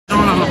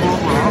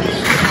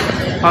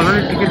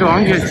Already ticket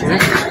வாங்கியாச்சு.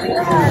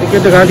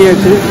 Ticket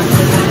காட்டியாச்சு.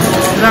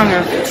 இதாங்க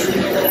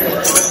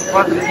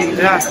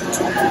பார்த்துருக்கீங்களா?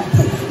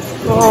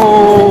 ஓ,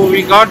 we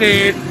got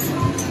it.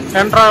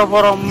 Enter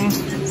forum.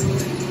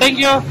 Thank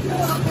you.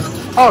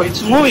 Oh,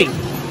 it's moving.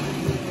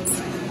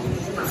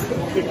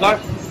 We got.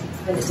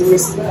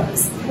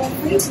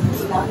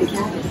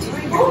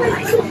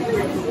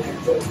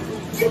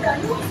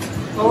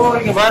 Oh,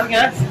 இங்க பாருங்க.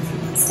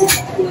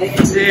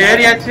 இது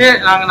ஏரியாச்சு.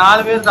 நாங்க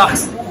 4 பேர் தான்.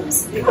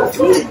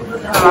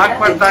 லாக்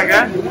பண்ணிட்டாங்க.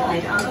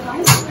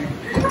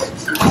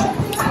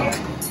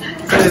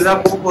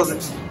 இதுதான் போகுது.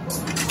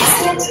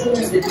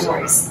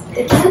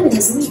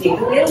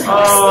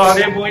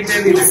 அப்படியே போயிட்டே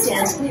இருக்கு.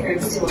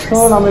 ஸோ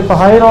நம்ம இப்போ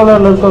ஹை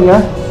ரோலரில் இருக்கோங்க.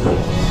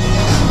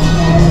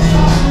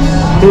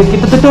 இது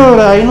கிட்டத்தட்ட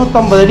ஒரு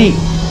 550 அடி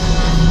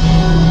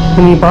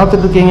நீங்கள்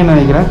பார்த்துட்டு இருக்கீங்கன்னு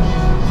நினைக்கிறேன்.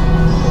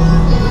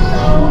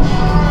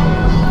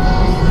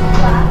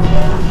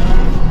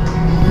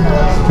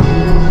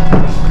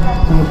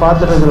 நீங்கள்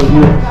பார்த்துட்டு இருக்கிற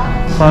வியூ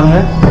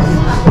பாருங்கள்.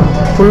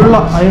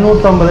 ஃபுல்லாக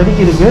 550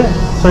 அடிக்கு இருக்குது.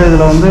 ஸோ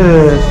இதில் வந்து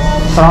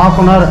 ½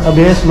 அன் ஹவர்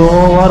அப்படியே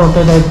ஸ்லோவாக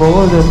ரொட்டேட் ஆகி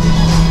போகும். இது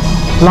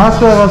லாஸ்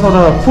வேகாஸோட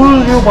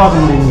ஃபுல் வியூ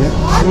பார்க்க முடியுங்க.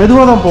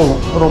 மெதுவாக தான்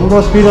போகும், ரொம்ப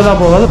ஸ்பீடாக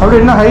தான் போகாது. அப்படி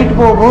என்ன ஹைட்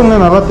போக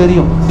இன்னும் நல்லா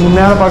தெரியும். நீங்கள்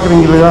மேலே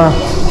பார்க்குறீங்க இல்லையா?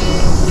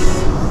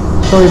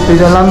 ஸோ இப்போ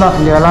இதெல்லாம் தான்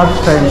இங்கே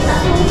லாஸ்ட் டைம்.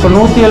 இப்போ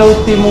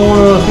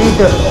 173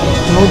 ஃபீட்டு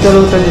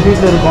 175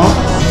 ஃபீட் இருக்கும்.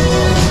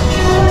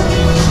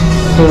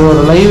 ஸோ இது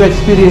ஒரு live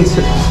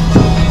experience.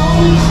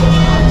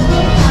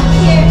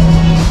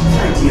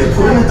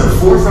 Put him at the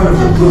forefront of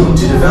the boom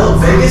to develop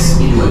Vegas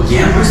into a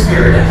gambler's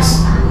paradise.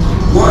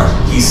 One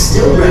he's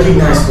still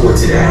recognized for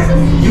today.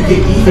 You can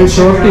even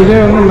இதே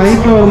வந்து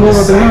நைட்டில் வரும்போது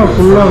பார்த்தீங்கன்னா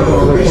ஃபுல்லாக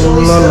இருக்கும். அது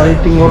ஃபுல்லாக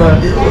லைட்டிங்கோட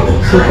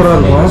சூப்பராக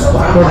இருக்கும்.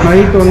 பட்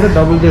நைட் வந்து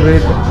டபுள் தி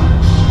ரேட்.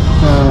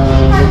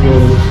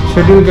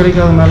 ஷெட்யூல்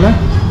கிடைக்காதனால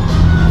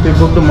இப்போ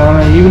புக்கு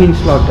ஈவினிங்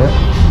ஸ்லாட்டு.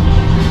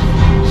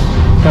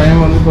 டைம்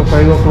வந்து இப்போ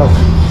 5 o'clock.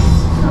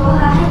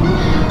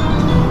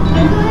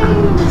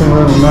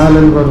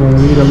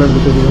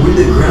 With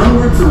the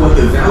groundwork for what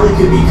the valley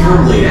could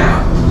become laid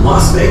out,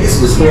 Las Vegas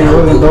was now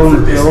open for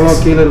business.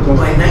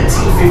 By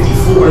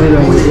 1954, more than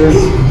 8 million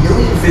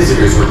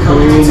visitors were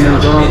coming to town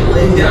and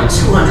laying down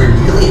 $200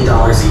 million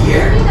a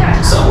year.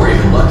 Some were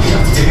even lucky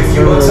enough to take a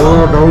few bucks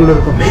off,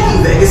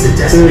 making Vegas a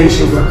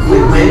destination for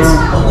quick wins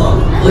along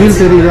with places.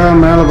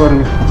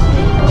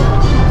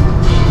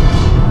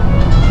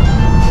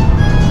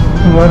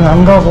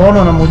 அங்கே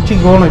போகணும், நம்ம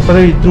உச்சிக்கு போகணும்.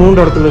 இப்போதான்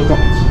இத்தினூண்டு இடத்துல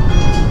இருக்கோம்.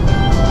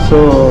 So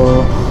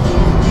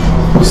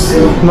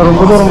இன்னும்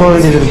ரொம்ப தூரம் போக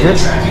வேண்டியது இருக்கு.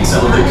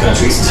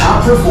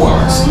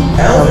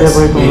 அப்படியே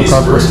போயிட்டு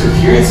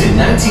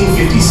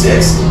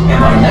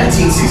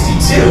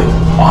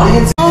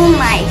Oh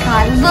my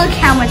god, look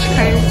how much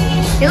curves.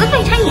 They look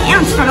like tiny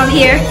ants from up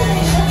here.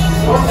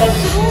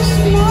 So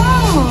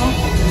small.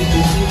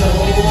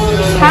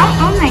 How?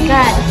 Oh my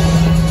god.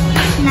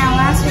 Now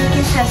Las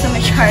Vegas has so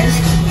much cars.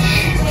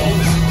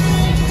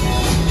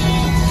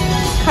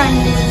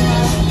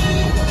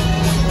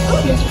 Oh,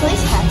 there's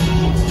police car.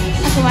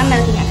 That's the one I'm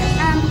looking at.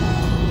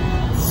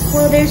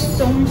 Well, there's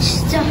so much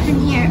stuff in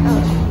here.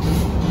 Oh.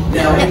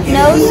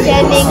 No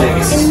standing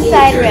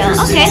inside rail.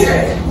 Okay.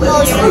 Well,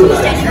 you're not going to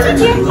stand inside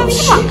here. How can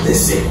you walk?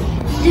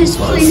 This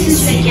place is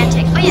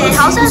gigantic. Oh yeah, it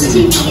also has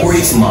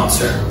TVs.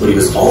 Monster, but he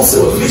was also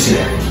a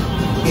visionary.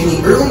 In the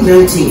early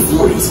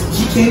 1940s,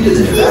 he came to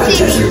the Nevada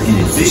desert and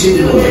envisioned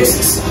an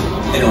oasis.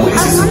 An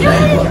oasis of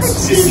nightclubs,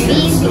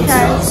 casinos,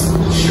 hotels,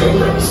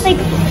 showrooms.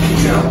 Like,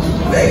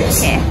 Vegas.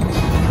 Okay.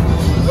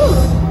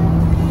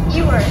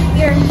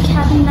 You're in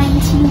cabin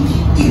 19.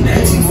 In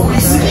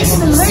 1946,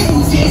 he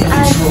gained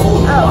control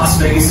of the Las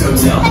Vegas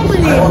hotel. I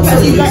won't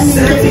tell you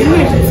exactly how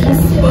he did it,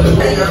 but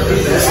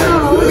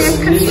Oh, there's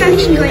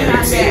construction going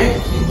on there.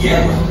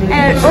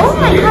 And oh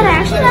my god, I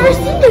actually never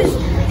seen these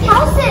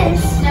houses.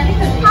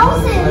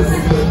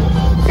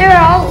 There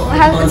are all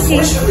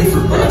houses.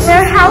 There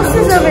are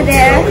houses over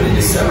there.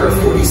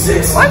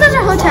 Or those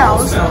are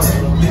hotels.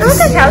 They look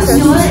like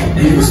houses.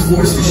 And he was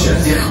forced to shut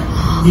down.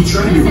 He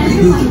tried to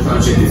reboot the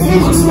project a few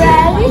months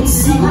later.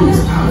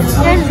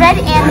 There's red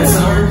and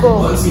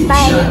gold.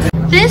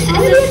 This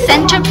is the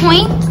center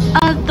point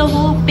of the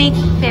whole big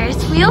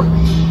Ferris wheel,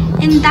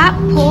 and that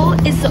pole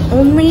is the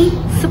only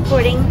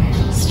supporting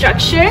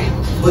structure.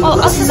 Oh,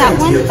 also that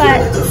one, but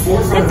I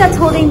think that's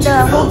holding the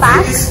whole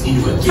back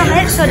from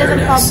it so it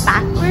doesn't fall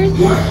backwards.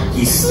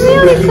 It's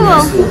really cool.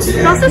 You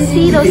can also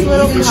see those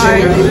little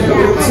cars.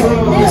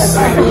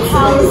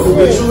 Houses.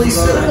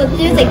 So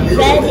there's like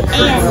red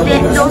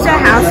and those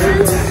are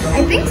houses?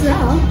 I think so.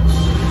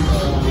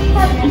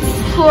 It's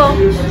cool.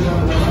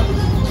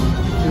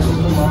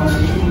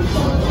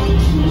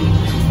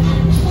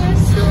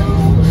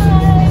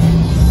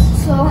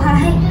 So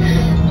high.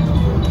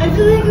 I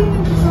feel like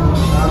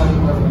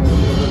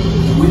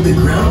with the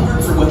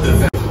groundwork for what the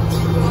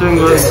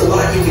there's a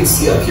lot you can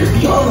see up here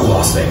beyond the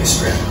Las Vegas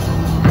Strip.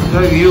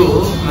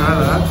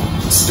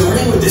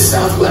 Starting with the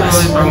southwest,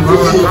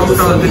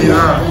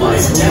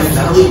 lies Death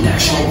Valley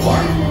National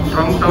Park.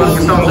 Trump Tower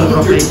கிட்ட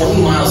வந்துட்டோம். 120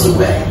 miles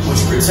away,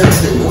 which protects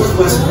the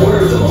northwest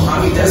corner of the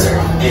Mojave Desert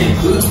and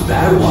includes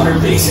Badwater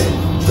Basin,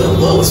 the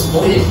lowest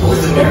point in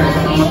North America.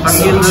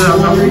 Some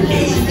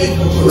 280 feet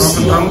below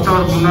sea level. Trump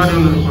Tower முன்னாடி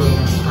வந்து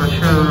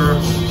treasure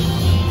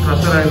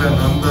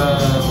island அந்த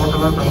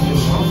ஹோட்டலாக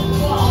தங்கியிருக்கோம்.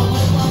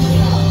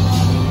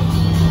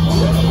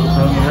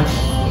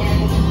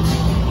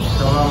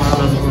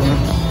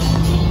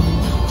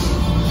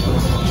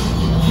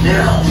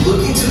 Now,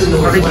 looking to the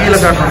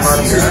northwest, past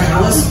Caesar's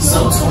Palace,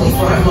 some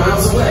 25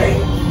 miles away,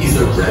 is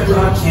the Red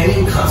Rock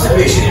Canyon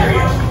Conservation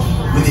Area.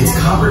 With its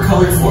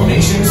copper-colored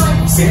formations,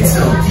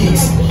 sandstone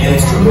peaks, and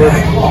its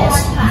dramatic walls,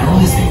 known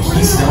as the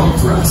Keystone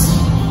Thrust.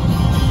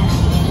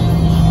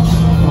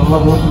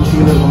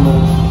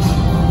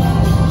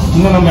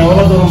 இன்னும் நம்ம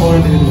எவ்வளோ தூரம் போக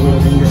வேண்டியது இங்கே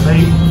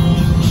already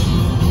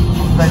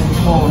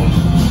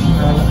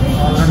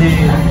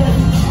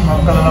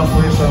மக்கள் எல்லாம்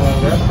போயிருக்காங்க.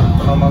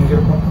 இப்போ நம்ம அங்கே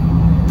இருக்கோம்.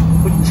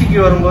 உச்சிக்கு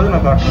வரும்போது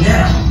நான் காட்டுறேன்.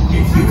 Now,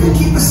 if you can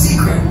keep a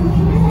secret,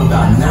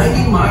 about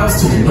 90 miles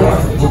to the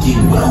north, looking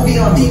well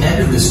beyond the end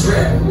of the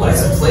strip,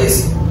 lies a place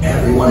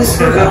everyone has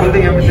heard of,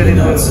 even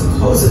though it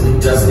supposedly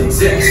doesn't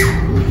exist.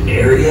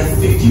 Area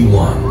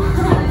 51.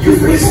 You're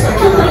free to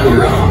speculate on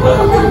your own, but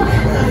I'm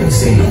not going to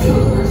say nothing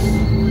more.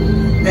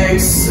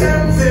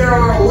 Except there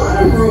are a lot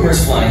of rumors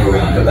flying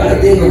around about it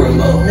being a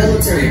remote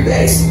military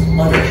base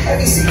under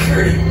heavy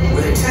security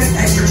where they test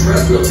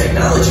extraterrestrial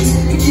technologies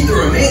and keep the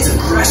remains of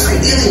crashed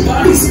alien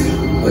bodies.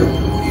 But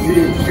you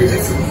didn't hear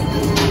that from me.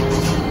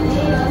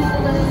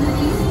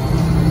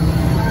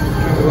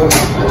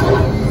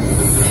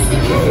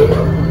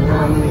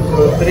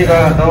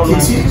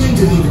 Continuing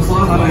to move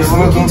clockwise,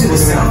 looking to the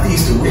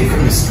southeast away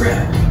from the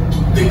strip.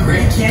 The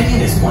Grand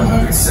Canyon is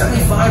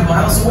 175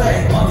 miles away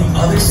on the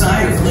other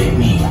side of Lake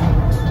Mead.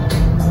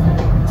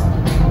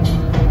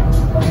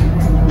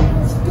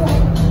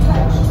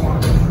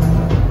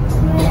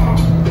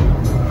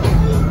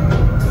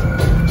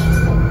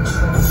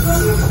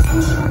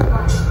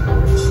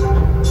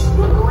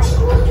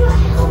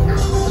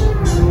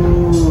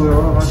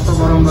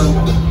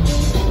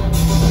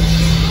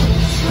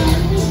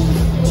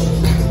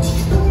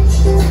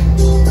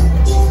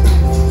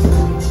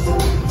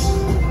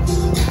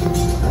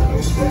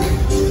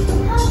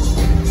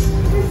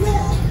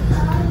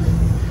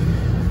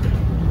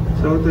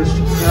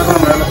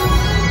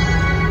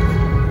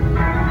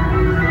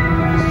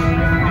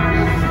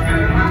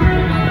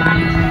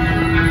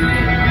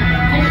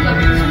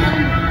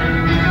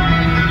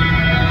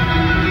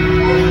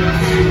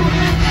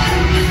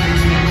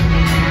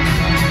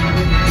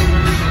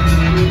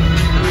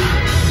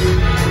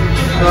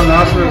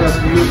 Las Vegas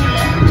view.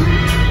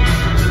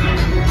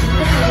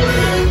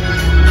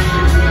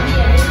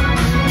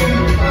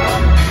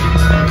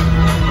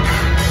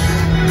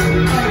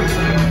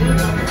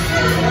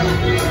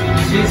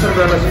 Caesar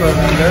Palace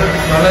பாருங்க.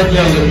 College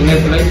அங்க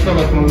இருக்கு. Life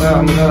பார்க்கணும்ல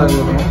அங்க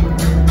இருக்கணும்.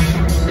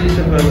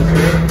 Caesar Palace.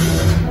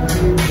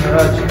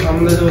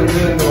 அந்த இது வந்து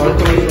இந்த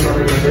வால்கனேஷன்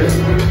நடக்குது.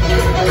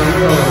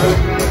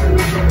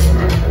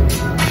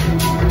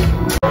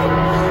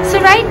 So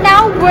right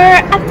now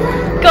we're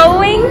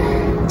going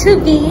to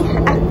be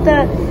at the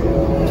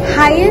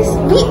highest.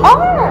 We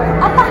are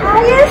at the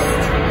highest.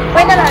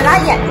 Wait, no,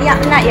 not yet. Yeah,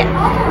 not yet.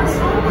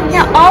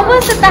 Yeah,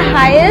 almost at the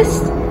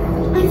highest.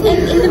 I think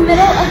in the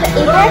middle of the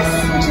apex,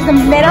 which is the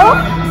middle.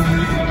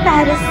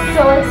 That is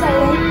so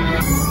exciting.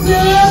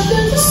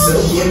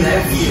 Soak in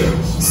that view.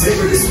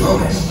 Savor this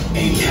moment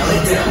and count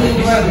it down.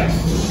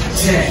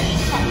 10,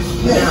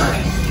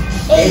 9,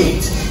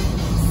 8,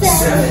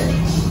 7,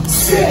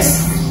 6,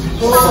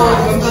 5,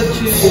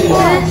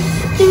 4,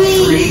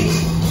 3,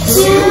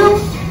 2,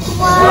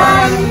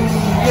 1.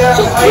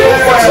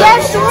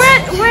 Yes,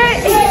 we're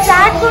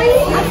exactly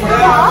at the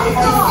top.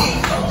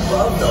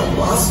 Above the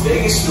Las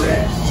Vegas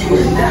Strip, you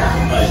are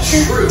now a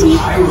true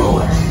high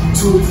roller.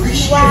 To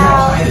appreciate how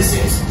high this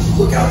is,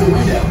 look out the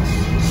window.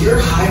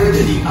 You're higher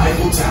than the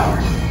Eiffel Tower.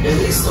 At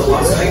least the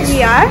Las Vegas.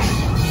 We are.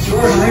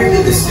 You're higher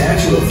than the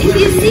Statue of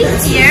Liberty. If you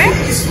see here,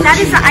 that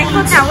is the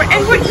Eiffel Tower, and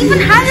we're even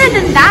higher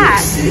than that.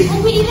 And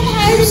we're even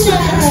higher than the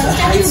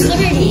Statue of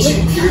Liberty.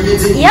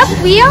 Yep,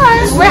 we are.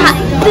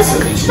 This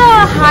is the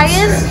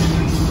highest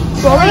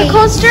roller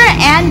coaster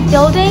and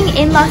building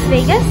in Las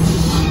Vegas.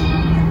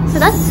 So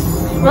that's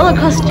roller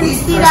coaster. You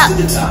see that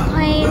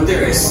plane? But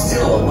there is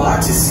still a lot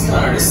to see on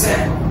our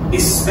descent,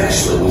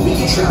 especially when we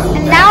can travel.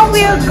 And now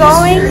we're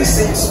going.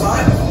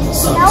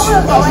 Now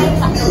we're going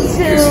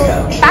to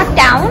back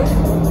down,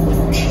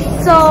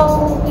 so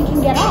we can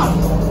get off.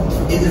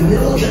 In the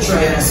middle of the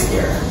Triassic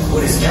era,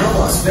 what is now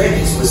Las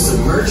Vegas was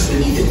submerged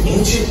beneath an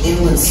ancient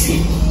inland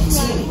sea.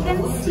 You can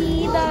see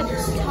the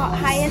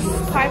highest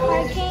car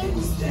parking,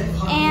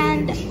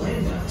 and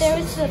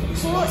there's the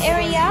pool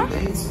area.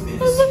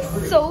 This looks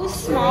so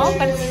small,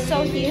 but it's so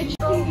huge.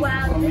 Oh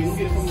wow, this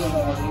is so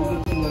cool.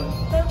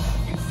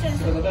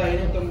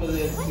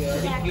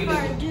 That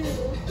car, dude.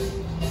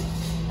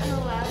 Oh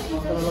wow,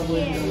 he's over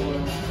here.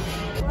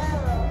 Wow.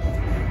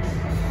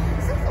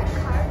 This looks like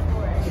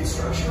cardboard.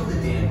 Construction of the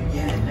dam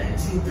began in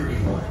 19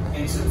 1931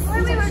 and took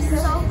Before we were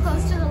so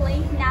close to the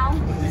lake, now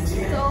the so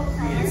dam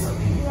created far.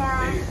 something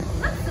Yeah.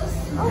 bigger.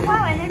 Oh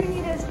wow, I never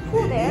knew there was a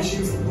pool The there.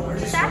 nation's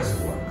largest That's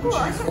reservoir, cool.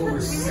 which I has thought over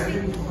that's really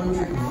big.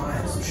 700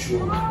 miles of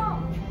shoreline.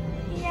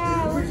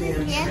 Yeah, it was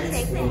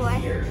gigantic. Boy.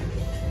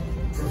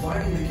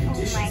 Providing the Oh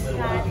conditions my that god.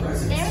 allow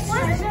residents There's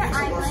Treasure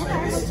Island,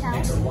 our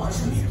and to hotel. launch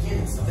the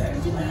beginnings of that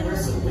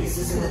glamorous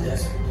oasis in the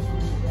desert.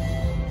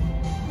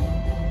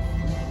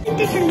 I think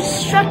they're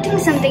constructing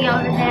something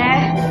over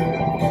there.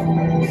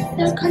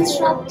 They're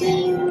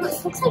constructing, it looks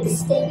like a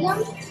stadium.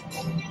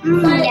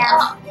 But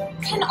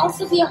can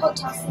also be a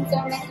hotel since there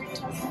are many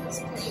hotels in this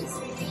place.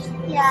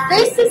 Yeah.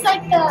 This is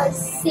like the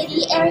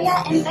city area,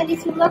 and then if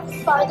you look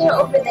farther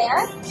over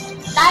there,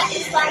 that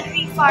is like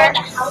where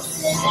the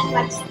houses and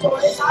like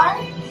stores are.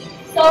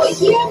 So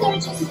here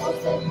they're just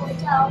mostly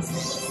hotels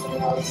and just, you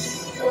know,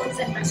 stores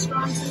and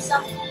restaurants and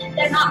stuff.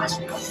 They're not much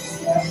houses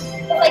here.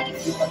 But like if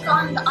you look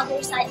on the other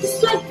side,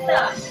 it's like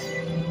the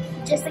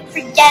Just like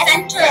forget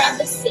center of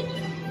the city.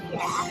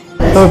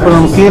 So இப்போ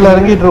நம்ம கீழே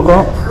இறங்கிட்டு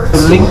இருக்கோம்.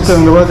 Link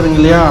அங்கே பார்க்குறீங்க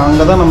இல்லையா,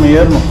 அங்கே தான் நம்ம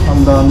ஏறணும்.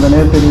 அந்த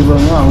நேர் தெரிஞ்சு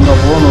பாருங்க, அங்கே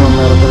போகணும் நம்ம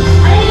இறங்குறது.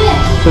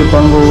 ஸோ இப்போ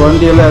அங்கே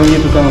வண்டியெல்லாம்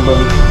இறங்கிட்டு இருக்காங்க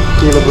பாருங்க,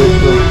 கீழே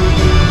போயிட்டு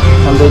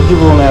அந்த எஜ்ஜு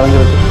போகணும்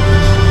இறங்குறது.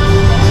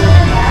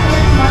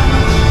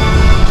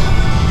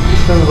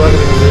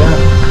 பார்க்குறீங்க இல்லையா,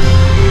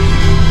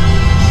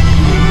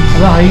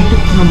 அதான் ஹைட்டு.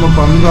 நம்ம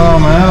இப்போ அங்கே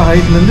மேலே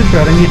ஹைட்லேருந்து இப்போ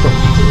இறங்கிட்டோம்.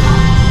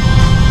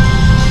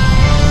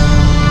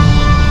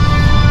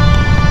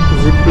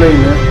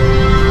 ஜிப்லைனு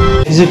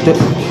விசிட்டு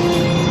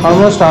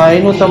ஆல்மோஸ்ட்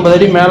 550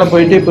 அடி மேலே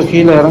போயிட்டு இப்போ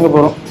கீழே இறங்க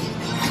போகிறோம்.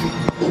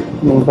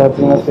 நீங்கள்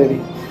பார்த்தீங்கன்னா சரி.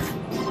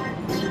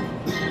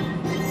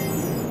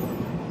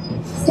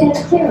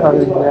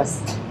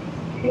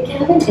 The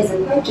cabin is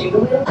approaching the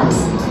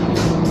wheelhouse.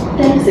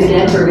 Thanks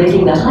again for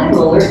making the high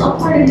roller a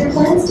part of your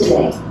plans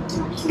today.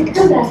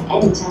 Come back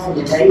anytime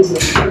you're ready to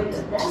enjoy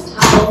the best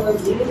high roller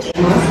view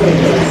in Las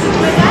Vegas.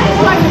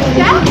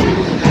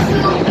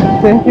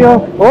 Thank you.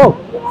 Oh,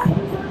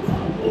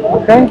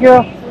 thank you.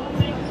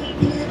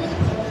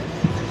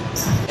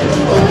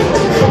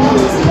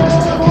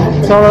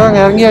 So அவ்வளோதாங்க,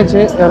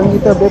 இறங்கியாச்சு.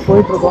 இறங்கிட்டு அப்படியே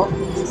போயிட்டுருக்கோம்.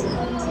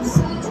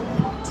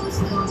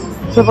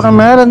 So இப்போ நம்ம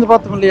மேலேருந்து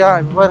பார்த்தோம் இல்லையா,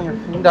 இப்போ பாருங்க,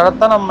 இந்த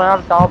இடத்த நம்ம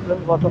மேலே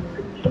டாப்லேருந்து பார்த்தோம்.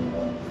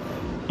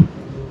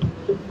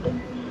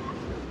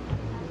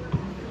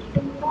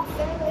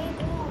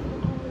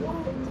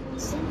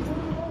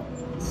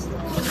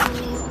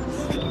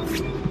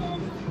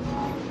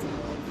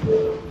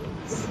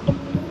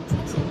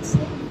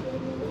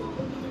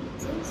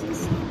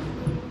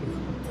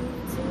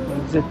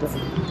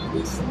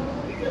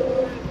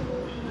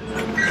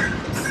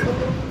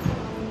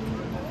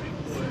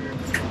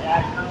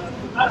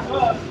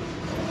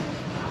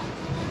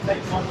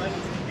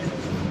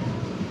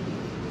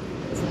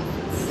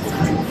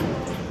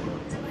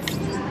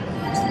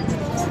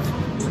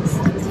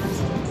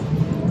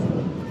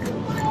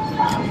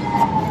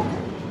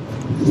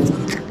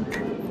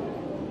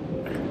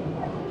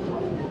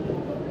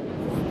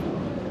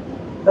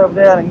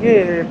 அப்படியே இறங்கி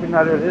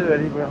பின்னாடி வெளியே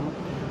போயிடணும்.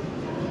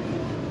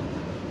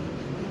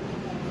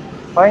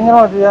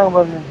 பயங்கரமாக வச்சுருக்காங்க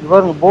பாருங்க.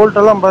 பாருங்க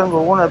போல்ட்டெல்லாம் பாருங்க,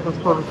 ஒவ்வொன்றும்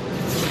எபிசோடு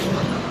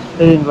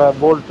தெரியுங்களா,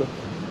 போல்ட்டு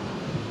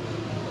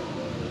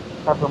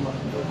காட்டுற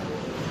மாதிரி.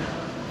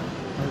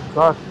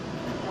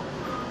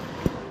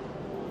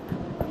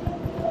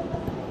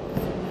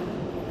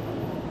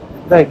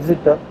 இதான்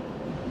எக்ஸிட்டு.